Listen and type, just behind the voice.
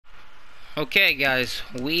Okay, guys,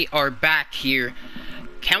 we are back here.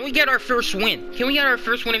 Can we get our first win? Can we get our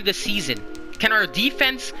first win of the season? Can our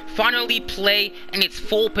defense finally play in its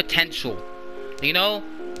full potential? You know?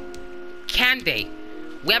 Can they?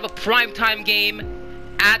 We have a primetime game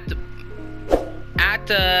at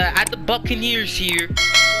the Buccaneers here.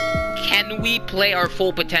 Can we play our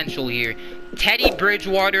full potential here? Teddy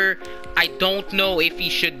Bridgewater, I don't know if he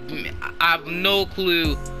should. I have no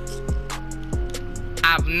clue.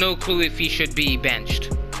 I have no clue if he should be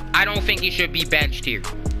benched. I don't think he should be benched here.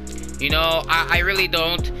 You know, I really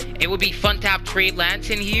don't. It would be fun to have Trey Lance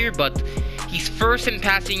in here, but he's first in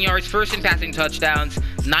passing yards, first in passing touchdowns,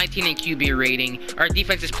 19 in QB rating. Our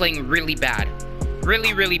defense is playing really bad.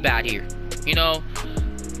 Really bad here. You know,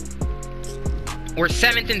 we're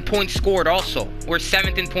 7th in points scored also. We're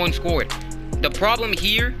 7th in points scored. The problem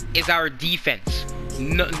here is our defense.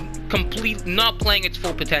 Not playing its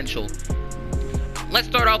full potential. Let's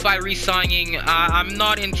start out by re-signing. I'm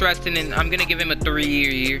not interested in. I'm gonna give him a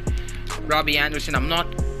 3-year here. Robbie Anderson. I'm not.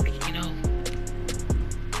 You know.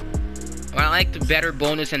 I like the better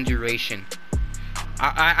bonus and duration.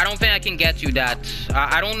 I don't think I can get you that.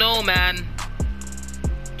 I don't know, man.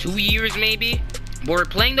 2 years maybe. But we're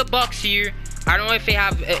playing the Bucs here. I don't know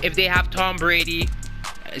if they have Tom Brady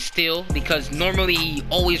still, because normally he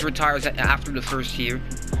always retires after the first year.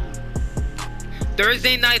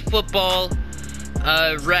 Thursday night football.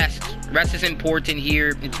 Rest is important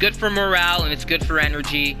here. It's good for morale and it's good for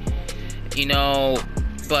energy, you know.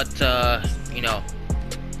 But you know,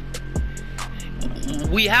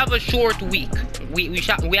 we have a short week. We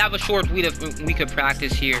have a short week of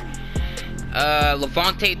practice here.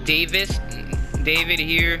 Levante David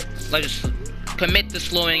here. Let's just commit to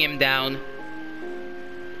slowing him down.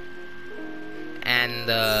 And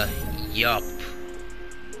yup.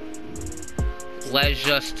 Let's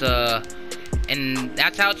just and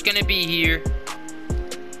that's how it's gonna be here.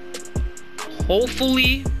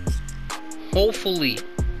 Hopefully we'll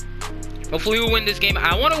win this game.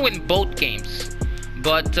 I want to win both games,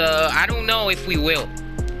 but I don't know if we will,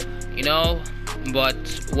 you know. But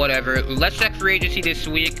whatever. Let's check free agency this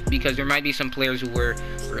week, because there might be some players who were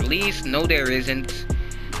released. No, there isn't.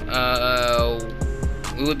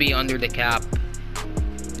 We would be under the cap,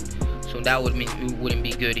 so that would mean it wouldn't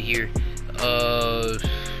be good here.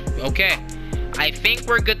 Okay, I think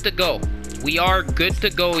we're good to go. We are good to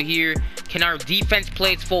go here. Can our defense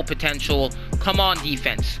play its full potential? Come on,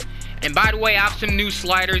 defense. And by the way, I have some new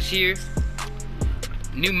sliders here.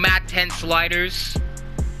 New Mat 10 sliders.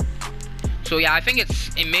 So yeah, I think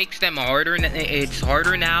it makes them harder. It's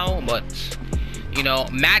harder now, but you know,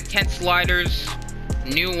 Mat 10 sliders,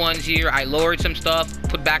 new ones here. I lowered some stuff,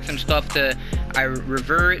 put back some stuff to. I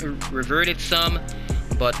reverted some,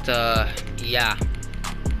 but yeah.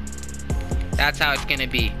 That's how it's gonna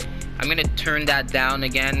be. I'm gonna turn that down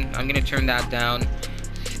again. I'm gonna turn that down.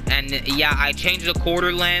 And yeah, I changed the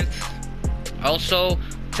quarter length also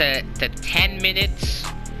to 10 minutes.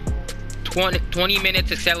 20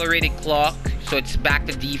 minutes accelerated clock. So it's back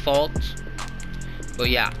to default. But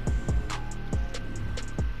yeah.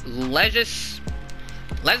 Let's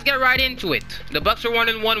get right into it. The Bucs are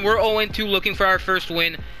 1-1. We're 0-2, looking for our first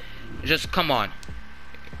win. Just come on.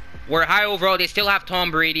 We're high overall. They still have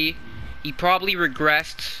Tom Brady. He probably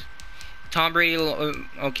regressed. Tom Brady,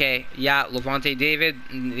 okay, yeah, Levante David.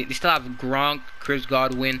 They still have Gronk, Chris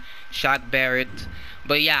Godwin, Shaq Barrett.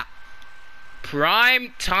 But yeah,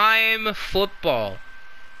 prime time football.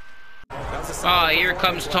 Oh, here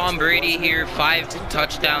comes Tom Brady here. 5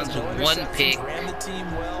 touchdowns, 1 pick.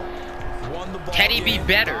 Teddy be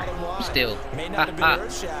better still. But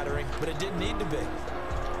it didn't need to be.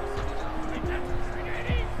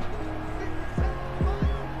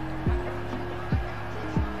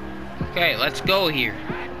 Okay, let's go here.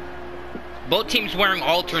 Both teams wearing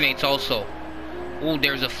alternates also. Oh,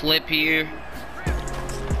 there's a flip here.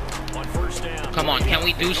 Come on, can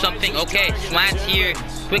we do something? Okay, slants here.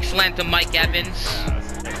 Quick slant to Mike Evans.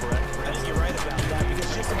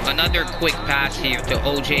 Another quick pass here to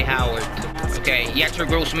OJ Howard. Okay, Yetur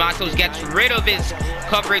Gross-Matos gets rid of his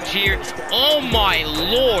coverage here. Oh my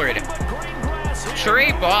lord.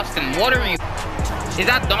 Trey Boston, what are you? Is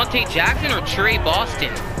that Dante Jackson or Trey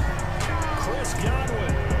Boston?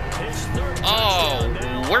 Oh,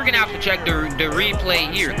 we're gonna have to check the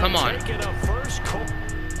replay here. Come on.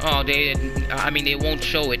 Oh, they won't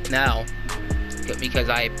show it now because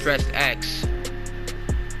I pressed X.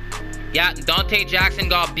 Yeah, Dante Jackson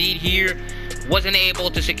got beat here. Wasn't able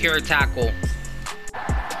to secure a tackle.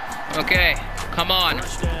 Okay, come on.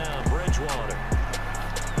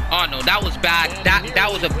 Oh no, that was bad.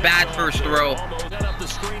 That was a bad first throw.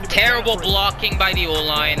 Terrible blocking by the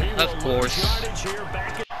O-line, of course.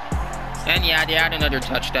 And yeah, they had another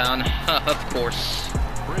touchdown. Of course.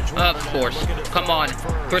 Of course. Come on.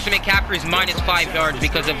 Christian McCaffrey's -5 yards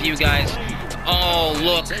because of you guys. Oh,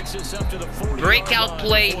 look. Breakout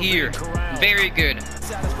play here. Very good.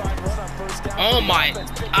 Oh my.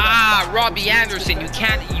 Robbie Anderson. You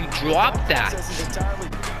dropped that.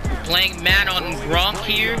 Playing man on Gronk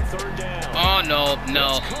here. Oh,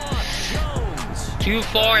 no. Too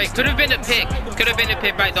far. It could have been a pick. Could have been a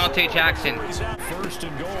pick by Dante Jackson.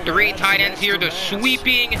 3 tight ends here. They're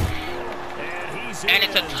sweeping. And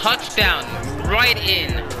it's a touchdown. Right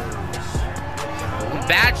in.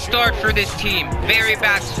 Bad start for this team. Very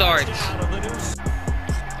bad start.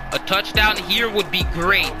 A touchdown here would be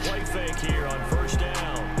great.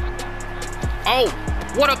 Oh,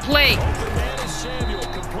 what a play.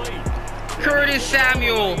 Curtis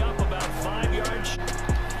Samuel.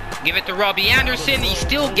 Give it to Robbie Anderson. He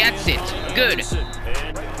still gets it. Good.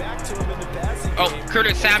 Oh,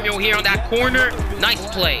 Curtis Samuel here on that corner. Nice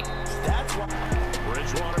play.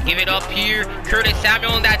 Give it up here. Curtis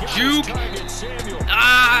Samuel on that juke.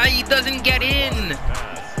 He doesn't get in.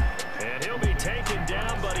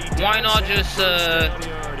 Why not just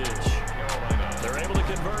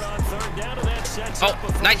Oh,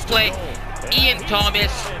 nice play. Ian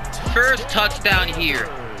Thomas. First touchdown here.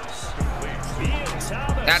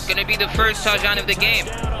 That's going to be the first touchdown of the game.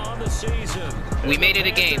 We made it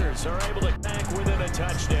a game.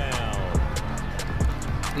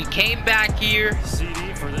 We came back here.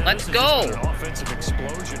 Let's go.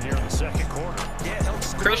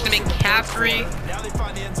 Christian McCaffrey.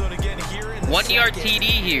 1-yard TD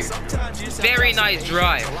here. Very nice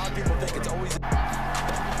drive.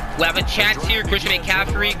 We have a chance here. Christian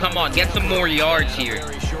McCaffrey, come on, get some more yards here.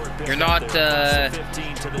 You're not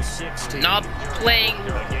playing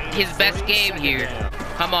his best game here.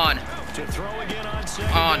 Come on.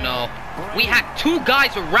 Oh no. We had 2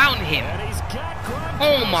 guys around him.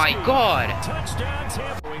 Oh my god.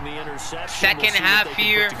 Second half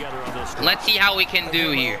here. Let's see how we can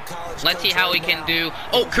do here. Let's see how we can do.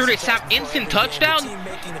 Oh, Curtis Samuel. Instant touchdown.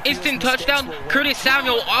 Instant touchdown. Curtis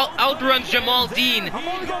Samuel outruns Jamal Dean.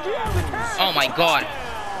 Oh my god.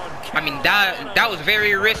 I mean, that was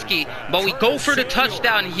very risky. But we go for the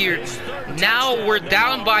touchdown here. Now we're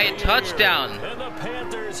down by a touchdown.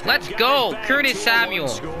 Let's go. Curtis Samuel.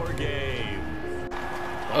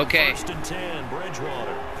 Okay.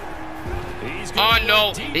 Oh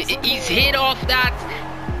no, he's hit off that.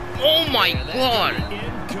 Oh my god.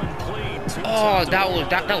 Oh, that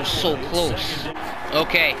was so close.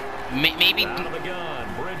 Okay, maybe.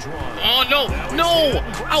 Oh no,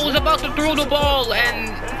 I was about to throw the ball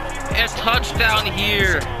and a touchdown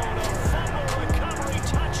here.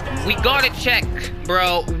 We gotta check,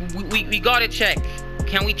 bro. We gotta check.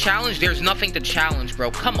 Can we challenge? There's nothing to challenge,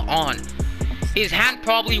 bro. Come on. His hand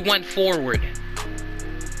probably went forward.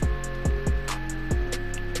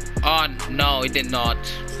 Oh, no, it did not.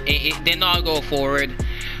 It did not go forward.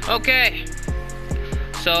 Okay.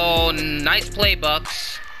 So, nice play,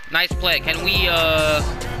 Bucks. Nice play. Can we,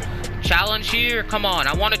 challenge here? Come on,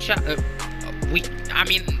 I want to I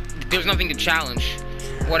mean, there's nothing to challenge.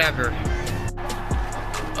 Whatever.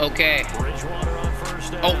 Okay.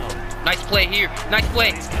 Oh, nice play here. Nice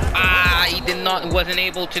play. He wasn't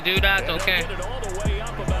able to do that. Okay.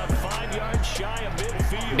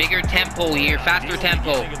 Bigger tempo here, faster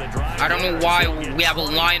tempo. I don't know why we have a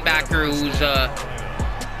linebacker who's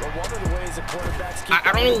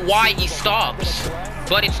I don't know why he stops,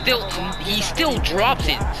 but he still drops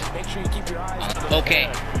it. Okay,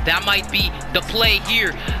 that might be the play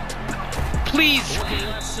here. Please,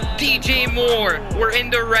 DJ Moore, we're in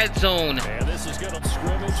the red zone.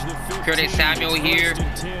 Curtis Samuel here.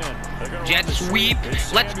 Jet sweep.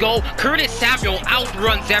 Let's go. Curtis Samuel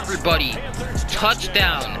outruns everybody.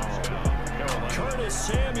 Touchdown.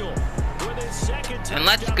 And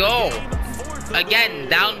let's go. Again,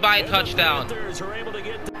 down by a touchdown.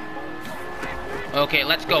 Okay,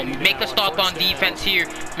 let's go. Make a stop on defense here.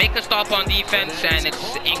 Make a stop on defense, and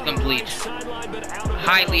it's incomplete.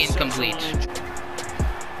 Highly incomplete.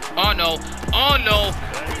 Oh no. Oh no.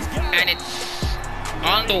 And it's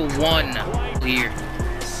on the 1 here.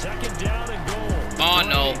 Oh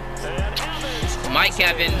no. Mike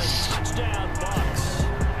Evans.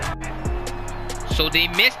 So they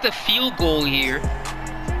missed the field goal here.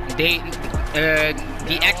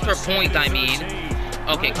 The extra point, I mean.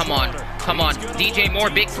 Okay, come on. Come on. DJ Moore,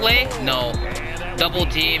 big play? No. Double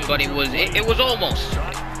team, but it was almost.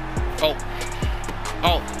 Oh.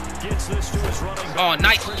 Oh. Oh,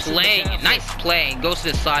 nice play. Nice play. Goes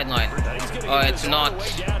to the sideline. It's not.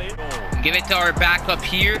 Give it to our backup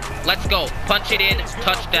here. Let's go. Punch it in.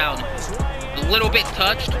 Touchdown. A little bit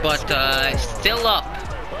touched, but still up.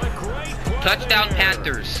 Touchdown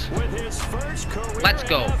Panthers. Let's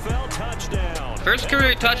go. First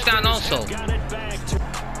career touchdown also.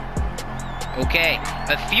 Okay.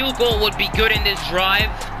 A field goal would be good in this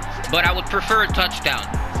drive, but I would prefer a touchdown.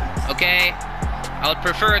 Okay? I would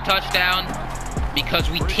prefer a touchdown because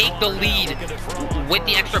we take the lead with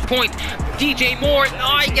the extra point. DJ Moore,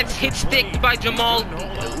 oh, he gets hit sticked by Jamal.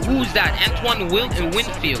 Who's that? Antoine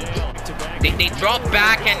Winfield. They drop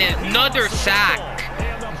back and another sack.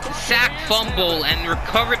 Sack fumble and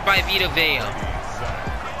recovered by Vita Vea.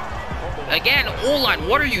 Again, O-line,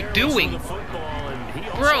 what are you doing?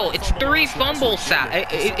 Bro, it's 3 fumble sack.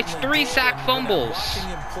 It's 3 sack fumbles.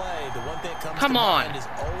 Come on.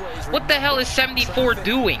 What the hell is 74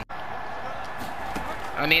 doing?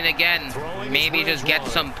 I mean, again, maybe just get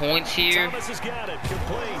some points here.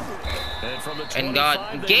 And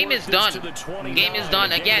God, game is done. Game is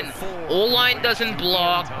done. Again, O-line doesn't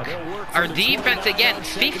block. Our defense, again,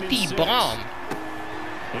 50 bomb.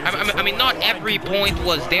 I mean, not every point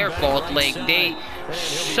was their fault. Like,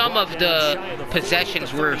 some of the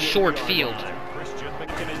possessions were short field.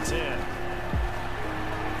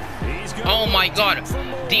 Oh my God,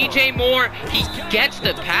 DJ Moore, he gets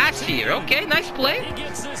the pass here. Okay, nice play.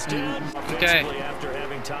 Okay,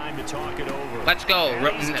 let's go.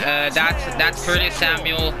 That's Curtis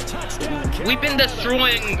Samuel. We've been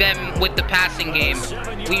destroying them with the passing game.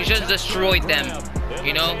 We just destroyed them,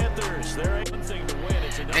 you know.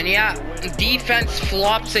 And yeah, defense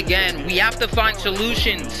flops again. We have to find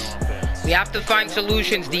solutions. We have to find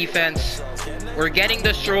solutions, defense. We're getting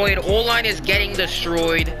destroyed. O-line is getting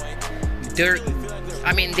destroyed.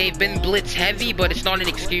 I mean, they've been blitz heavy, but it's not an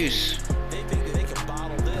excuse.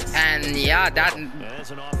 And yeah,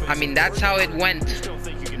 I mean, that's how it went.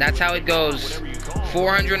 That's how it goes.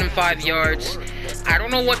 405 yards. I don't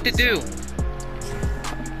know what to do.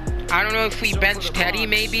 I don't know if we bench Teddy,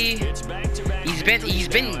 maybe. He's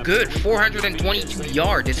been good. 422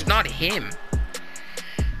 yards. It's not him.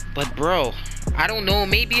 But bro, I don't know.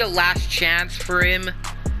 Maybe a last chance for him.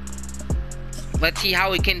 Let's see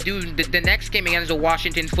how he can do the next game against the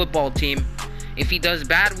Washington football team. If he does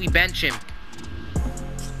bad, we bench him.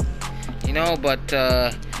 You know, but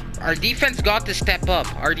our defense got to step up.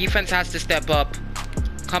 Our defense has to step up.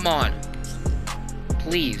 Come on.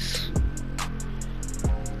 Please.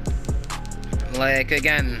 Like,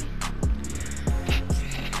 again.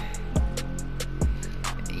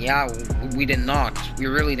 Yeah, we did not. We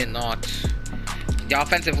really did not. The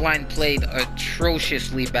offensive line played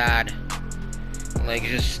atrociously bad. Like,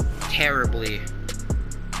 just terribly.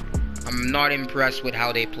 I'm not impressed with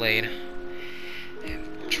how they played.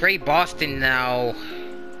 Trey Boston now.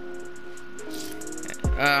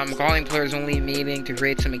 I'm calling players only meeting to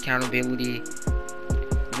create some accountability.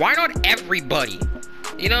 Why not everybody?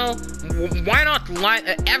 You know, why not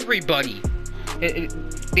everybody?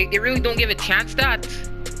 They really don't give a chance that.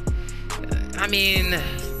 I mean,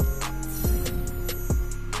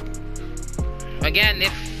 again,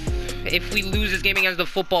 if we lose this game against the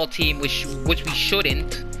football team, which we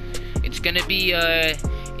shouldn't, it's gonna be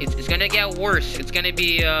it's gonna get worse. It's gonna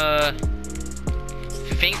be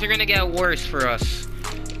things are gonna get worse for us.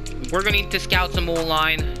 We're gonna need to scout some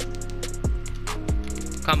O-line.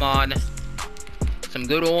 Come on, some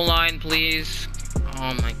good O-line, please.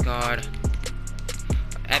 Oh my God,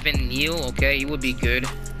 Evan Neal. Okay, he would be good.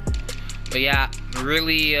 But yeah,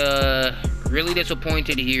 really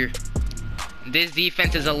disappointed here. This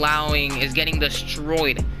defense is getting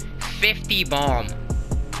destroyed. 50 bomb.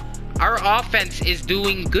 Our offense is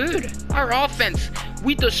doing good. Our offense,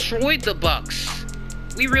 we destroyed the Bucks.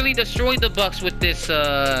 We really destroyed the Bucks with this,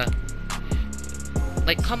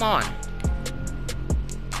 like, come on.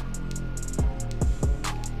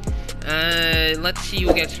 Let's see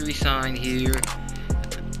who gets re-signed here.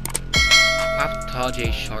 I have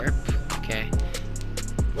Tajay Sharp. Okay.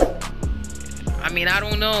 I mean, I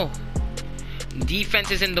don't know.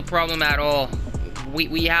 Defense isn't the problem at all.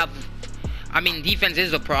 We have, I mean, defense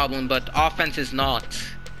is a problem, but offense is not.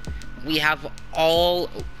 We have all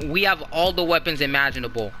the weapons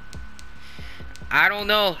imaginable. I don't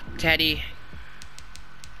know, Teddy.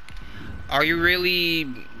 Are you really?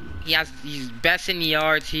 He's best in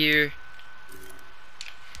yards here.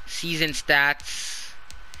 Season stats.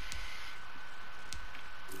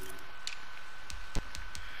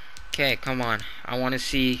 Okay, come on. I want to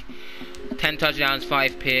see 10 touchdowns,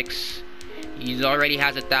 5 picks. He already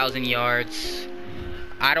has 1,000 yards.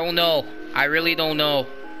 I don't know. I really don't know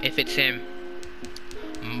if it's him.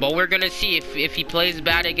 But we're gonna see if he plays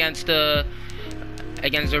bad against the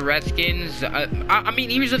against the Redskins. I mean,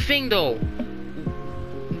 here's the thing though.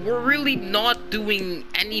 We're really not doing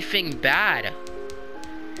anything bad.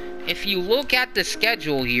 If you look at the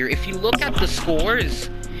schedule here, if you look at the scores,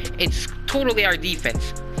 it's totally our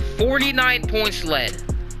defense. 49 points led.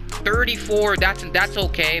 34, that's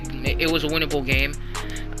okay. It was a winnable game.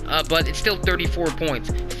 But it's still 34 points.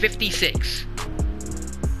 56.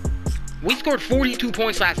 We scored 42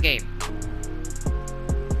 points last game.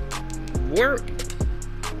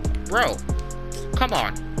 Bro, come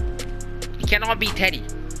on. It cannot be Teddy.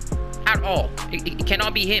 At all. It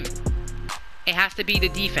cannot be him. It has to be the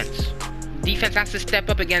defense. Defense has to step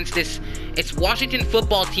up against this. It's Washington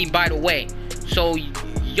football team, by the way. So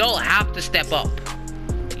y'all have to step up.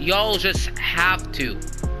 Y'all just have to.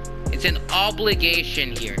 It's an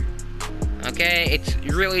obligation here. Okay? It's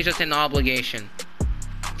really just an obligation.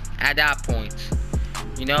 At that point.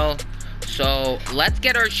 You know? So let's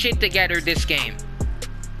get our shit together this game.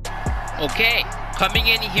 Okay. Coming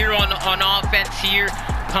in here on offense here.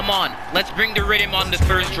 Come on, let's bring the rhythm on the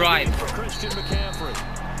first drive.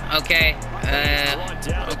 Okay,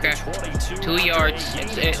 okay. 2 yards.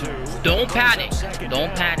 Don't panic.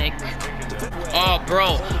 Don't panic. Oh,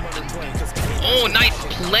 bro. Oh, nice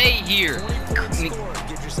play here.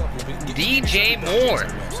 DJ Moore.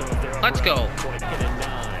 Let's go.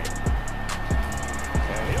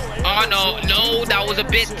 Oh, no, that was a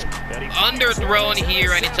bit underthrown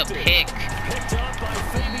here, and it's a pick.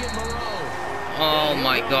 Oh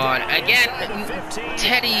my god. Again,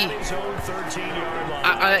 Teddy,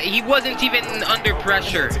 he wasn't even under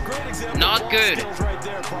pressure. Not good.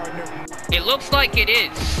 It looks like it is.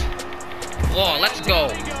 Oh, let's go.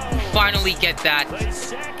 Finally get that.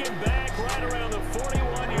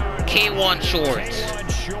 K1 shorts.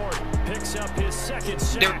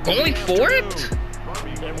 They're going for it?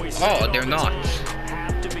 Oh, they're not.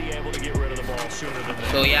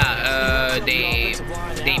 So yeah, they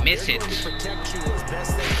miss it.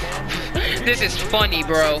 This is funny,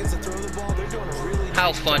 bro.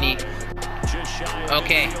 How funny.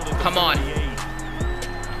 Okay, come on.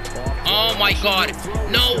 Oh my god.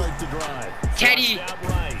 No. Teddy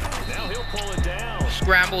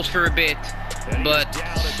scrambles for a bit, but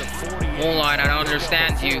hold on, I don't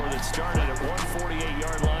understand you.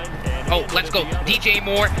 Oh, let's go. DJ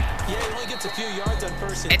Moore.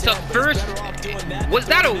 It's a first. Was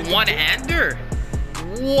that a one-hander?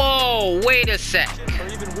 Whoa, wait a sec.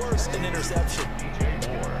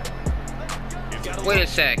 Wait a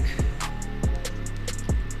sec.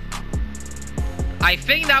 I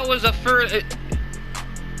think that was a first.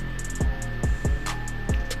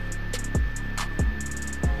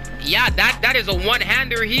 Yeah, that is a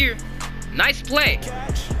one-hander here. Nice play.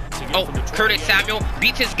 Oh, Curtis Samuel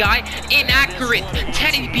beats his guy. Inaccurate.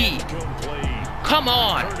 Teddy B. Come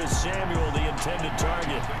on.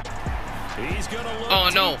 Oh,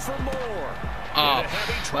 no. Oh,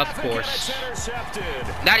 of course.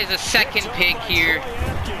 That is a second pick here.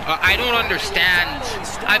 I don't understand.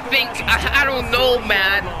 I don't know,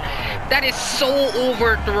 man. That is so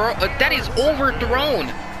overthrown. That is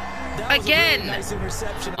overthrown. Again.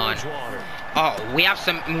 Oh, we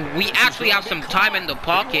actually have some time in the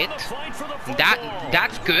pocket.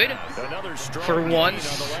 That's good. For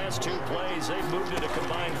once.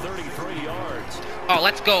 Oh,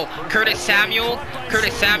 let's go. Curtis Samuel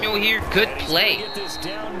here. Good play.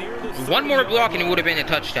 One more block and it would have been a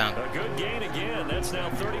touchdown.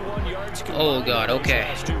 Oh god,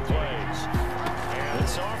 okay.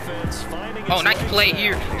 Oh, nice play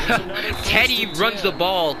here. Teddy runs the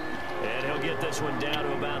ball. And he'll get this one down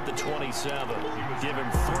to about the 27. Give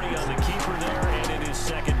him 3 on the keeper there, and it is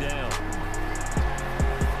second down.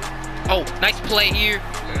 Oh, nice play here.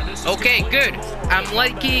 Okay, good. I'm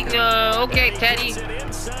liking, okay, Teddy.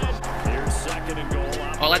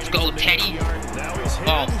 Oh, let's go, Teddy.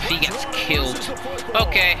 Oh, he gets killed.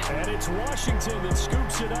 Okay.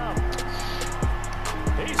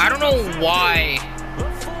 I don't know why.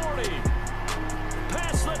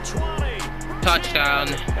 Touchdown.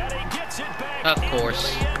 Of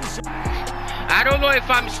course. I don't know if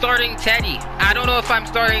I'm starting Teddy. I don't know if I'm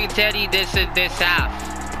starting Teddy this half.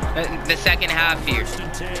 The second half here.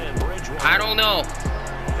 I don't know.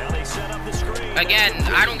 Again,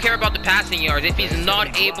 I don't care about the passing yards. If he's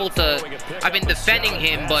not able to... I've been defending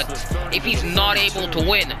him, but if he's not able to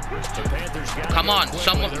win, come on,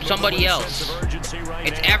 somebody else.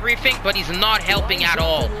 It's everything, but he's not helping at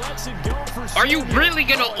all. Are you really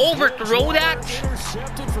gonna overthrow that?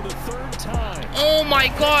 Oh my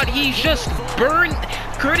god, he just burned...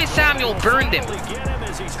 Curtis Samuel burned him.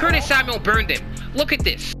 Curtis Samuel burned him. Look at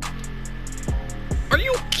this. Are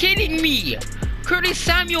you kidding me? Curtis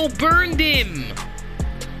Samuel burned him.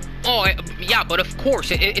 Oh, yeah, but of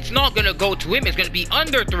course, it's not going to go to him. It's going to be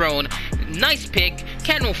underthrown. Nice pick.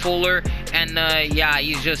 Kendall Fuller. And, yeah,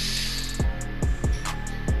 he's just...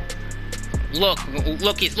 Look,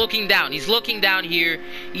 he's looking down. He's looking down here.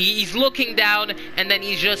 He's looking down, and then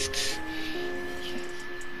he's just...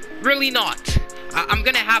 Really not. I'm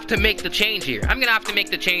going to have to make the change here. I'm going to have to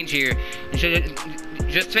make the change here.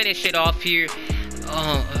 Just finish it off here.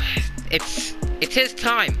 Oh, it's his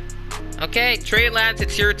time. Okay, Trey Lance,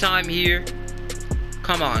 it's your time here.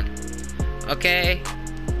 Come on. Okay.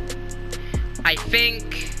 I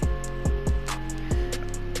think...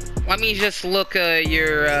 Let me just look at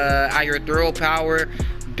your throw power.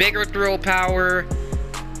 Bigger throw power.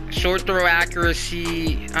 Short throw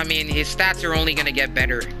accuracy. I mean, his stats are only going to get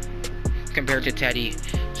better compared to Teddy.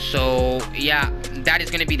 So, yeah, that is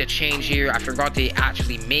going to be the change here. I forgot to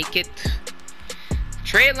actually make it.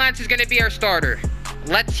 Trey Lance is going to be our starter.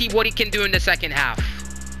 Let's see what he can do in the second half.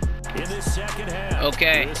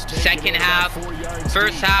 Okay, second half.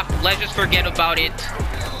 First half, let's just forget about it.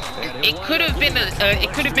 It could have been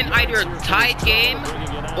either a tied game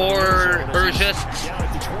or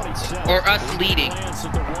us leading.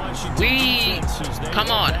 Come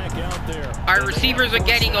on. Our receivers are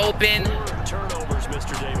getting open.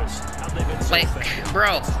 Like,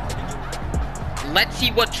 bro. Let's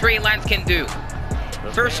see what Trey Lance can do.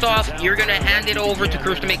 First off, you're going to hand it over to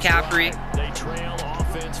Christian McCaffrey.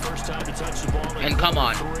 And come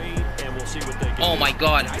on. Oh my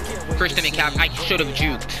god. Christian McCaffrey, I should have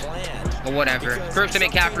juked. Or whatever. Christian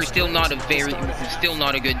McCaffrey still not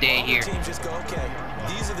a good day here.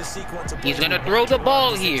 He's going to throw the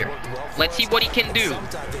ball here. Let's see what he can do.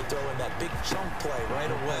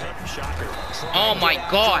 Oh my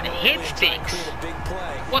god, hit sticks.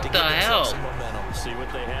 What the hell? See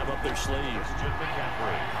what they have up their sleeves.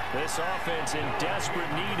 This offense in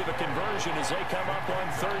desperate need of a conversion as they come up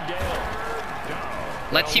on third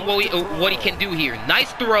down. Let's see what he can do here.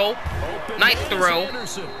 Nice throw. Nice throw.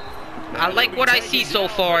 I like what I see so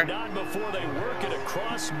far.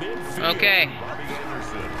 Okay.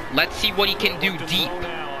 Let's see what he can do deep.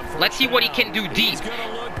 Let's see what he can do deep.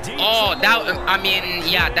 Oh,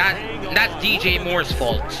 that's DJ Moore's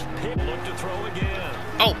fault.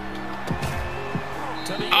 Oh.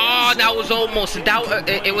 Oh, that was almost...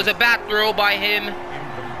 it was a bad throw by him.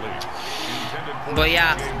 But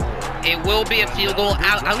yeah, it will be a field goal.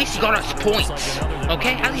 At least he got us points.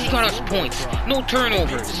 Okay? At least he got us points. No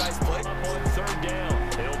turnovers.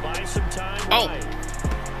 Oh.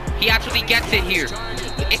 He actually gets it here.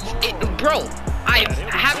 Bro, I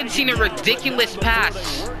haven't seen a ridiculous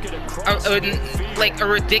pass. Like a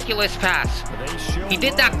ridiculous pass. He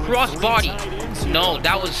did that cross body. No,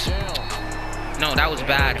 that was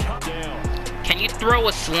bad. Can you throw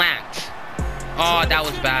a slant? Oh, that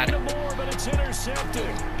was bad.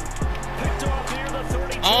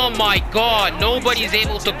 Oh my god, nobody's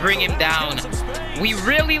able to bring him down. We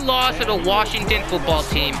really lost to the Washington football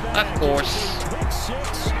team. Of course.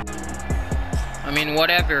 I mean,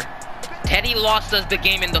 whatever. Teddy lost us the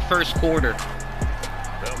game in the first quarter.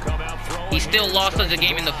 He still lost us the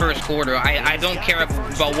game in the first quarter. I don't care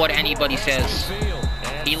about what anybody says.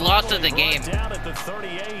 He lost us the game.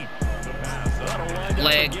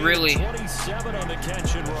 Like, really.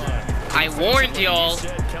 I warned y'all.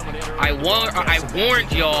 I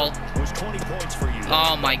warned y'all.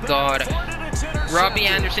 Oh my god. Robbie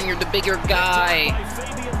Anderson, you're the bigger guy.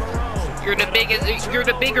 You're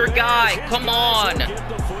the bigger guy. Come on.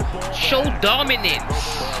 Show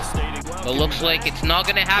dominance. But looks like it's not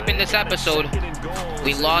gonna happen this episode.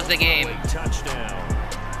 We lost the game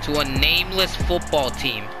to a nameless football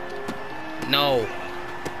team. No.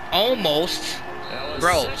 Almost.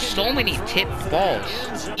 Bro, so many tipped balls.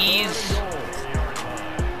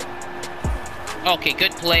 Okay,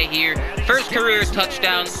 good play here. First career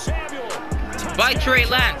touchdown by Trey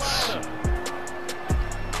Lance.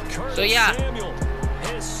 So yeah,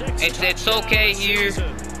 it's okay here.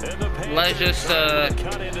 Let's just add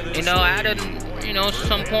in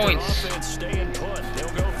some points.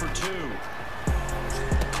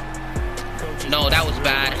 No, that was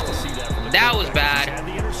bad. That was bad.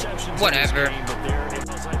 Whatever.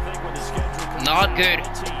 Not good.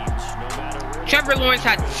 Trevor Lawrence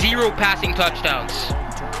had 0 passing touchdowns.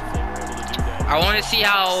 I want to see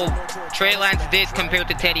how Trey Lance did compared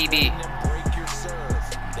to Teddy B.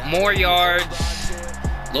 More yards,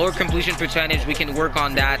 lower completion percentage. We can work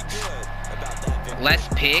on that. Less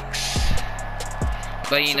picks,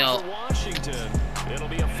 but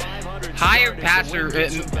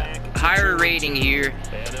higher rating here.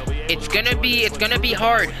 It's gonna be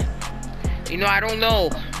hard. I don't know.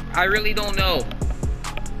 I really don't know.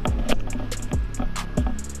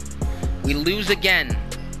 We lose again.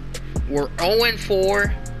 We're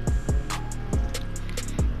 0-4.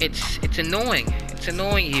 It's annoying. It's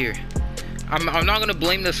annoying here. I'm not gonna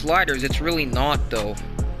blame the sliders. It's really not, though.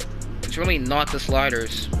 It's really not the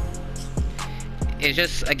sliders. It's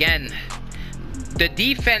just, again, the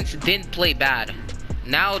defense didn't play bad.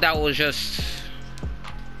 Now that was just...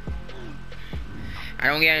 I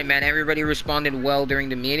don't get it, man. Everybody responded well during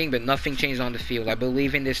the meeting, but nothing changed on the field. I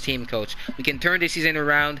believe in this team, coach. We can turn this season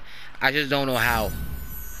around. I just don't know how.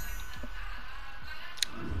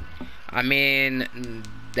 I mean,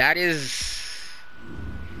 that is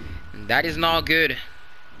not good.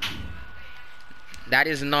 That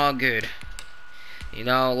is not good. You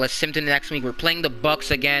know, let's sim to the next week. We're playing the Bucs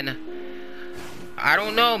again. I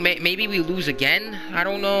don't know. Maybe we lose again. I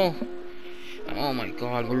don't know. Oh my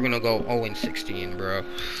God, we're gonna go 0-16, bro.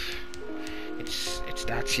 It's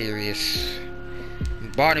that serious.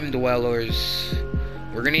 Bottom dwellers.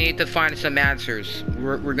 We're gonna need to find some answers.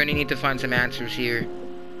 We're gonna need to find some answers here.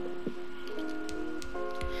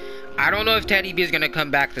 I don't know if Teddy B is gonna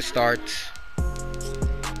come back to start.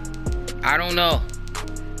 I don't know.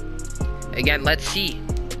 Again, let's see.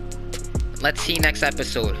 Let's see next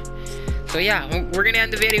episode. So yeah, we're gonna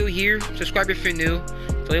end the video here. Subscribe if you're new.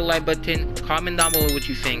 Click the like button. Comment down below what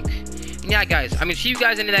you think. And yeah, guys, I'm gonna see you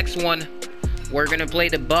guys in the next one. We're gonna play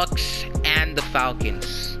the Bucs and the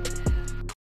Falcons.